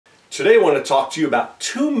Today I want to talk to you about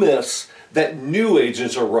 2 myths that new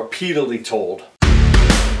agents are repeatedly told.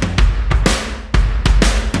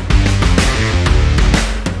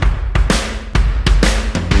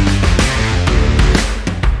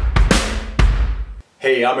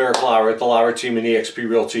 Hey, I'm Eric Lowry at the Lowry team in eXp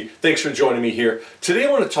Realty. Thanks for joining me here. Today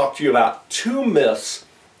I want to talk to you about 2 myths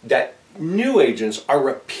that new agents are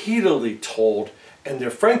repeatedly told, and they're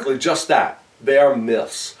frankly just that. They are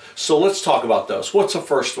myths. So let's talk about those. What's the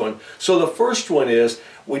first one? So the first one is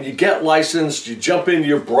when you get licensed, you jump into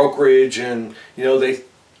your brokerage and they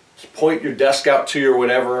point your desk out to you or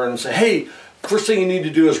whatever and say, hey, first thing you need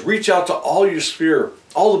to do is reach out to all your sphere,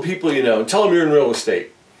 all the people you know, and tell them you're in real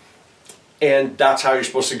estate. And that's how you're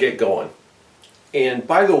supposed to get going. And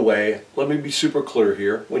by the way, let me be super clear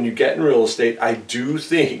here. When you get in real estate, I do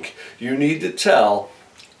think you need to tell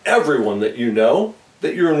everyone that you know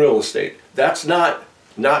that you're in real estate. That's not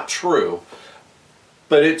true,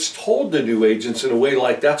 but it's told to new agents in a way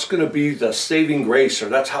like that's going to be the saving grace, or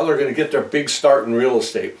that's how they're going to get their big start in real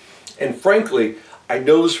estate. And frankly, I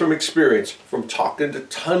know this from experience, from talking to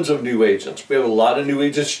tons of new agents. We have a lot of new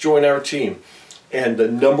agents join our team. And the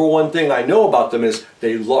number one thing I know about them is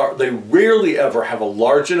they rarely ever have a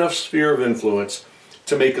large enough sphere of influence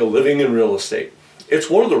to make a living in real estate. It's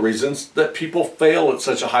one of the reasons that people fail at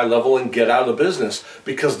such a high level and get out of the business,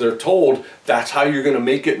 because they're told that's how you're going to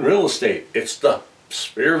make it in real estate. It's the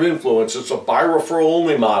sphere of influence. It's a buy referral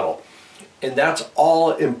only model. And that's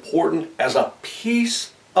all important as a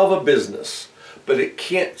piece of a business, but it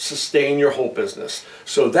can't sustain your whole business.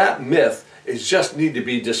 So that myth is just need to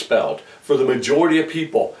be dispelled. For the majority of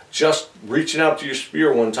people, just reaching out to your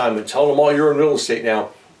sphere one time and telling them all you're in real estate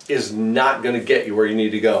now is not going to get you where you need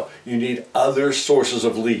to go. You need other sources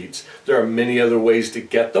of leads. There are many other ways to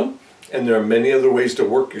get them, and there are many other ways to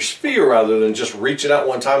work your sphere rather than just reaching out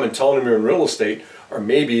one time and telling them you're in real estate, or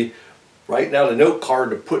maybe writing out a note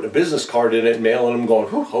card and putting a business card in it and mailing them going,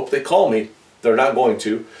 hope they call me. They're not going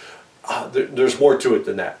to. There's more to it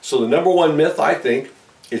than that. So the number one myth, I think,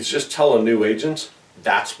 is just telling new agents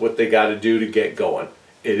that's what they got to do to get going.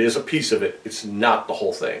 It is a piece of it. It's not the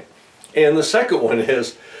whole thing. And the second one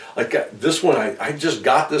is, like this one, I just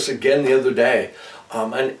got this again the other day.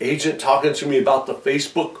 An agent talking to me about the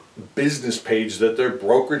Facebook business page that their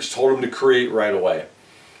brokerage told them to create right away.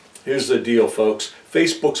 Here's the deal, folks.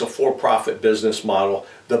 Facebook's a for-profit business model.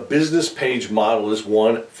 The business page model is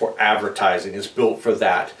one for advertising. It's built for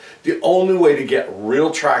that. The only way to get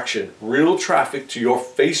real traction, real traffic to your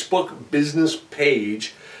Facebook business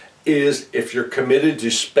page is if you're committed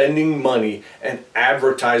to spending money and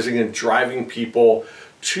advertising and driving people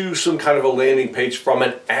to some kind of a landing page from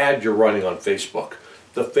an ad you're running on Facebook.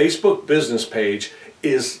 The Facebook business page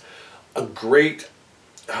is a great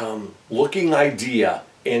looking idea,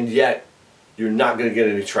 and yet you're not going to get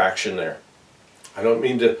any traction there. I don't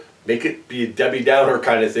mean to make it be a Debbie Downer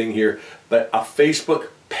kind of thing here, but a Facebook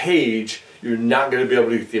page, you're not going to be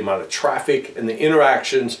able to get the amount of traffic and the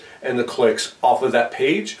interactions and the clicks off of that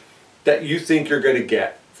page that you think you're going to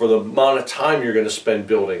get for the amount of time you're going to spend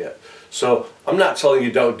building it. So I'm not telling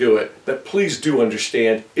you don't do it, but please do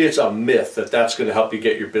understand it's a myth that that's going to help you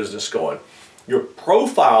get your business going. Your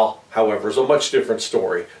profile, however, is a much different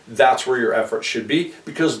story. That's where your effort should be,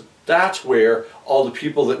 because that's where all the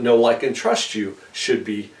people that know, like, and trust you should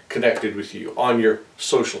be connected with you on your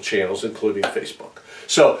social channels, including Facebook.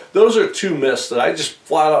 So those are 2 myths that I just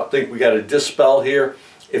flat out think we got to dispel here.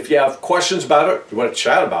 If you have questions about it, you want to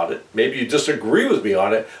chat about it, maybe you disagree with me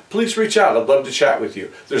on it, please reach out. I'd love to chat with you.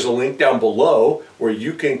 There's a link down below where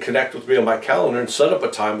you can connect with me on my calendar and set up a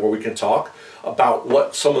time where we can talk about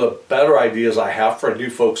what some of the better ideas I have for new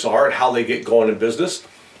folks are and how they get going in business.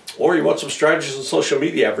 Or you want some strategies in social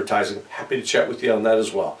media advertising, happy to chat with you on that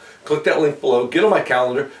as well. Click that link below, get on my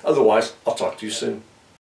calendar. Otherwise, I'll talk to you soon.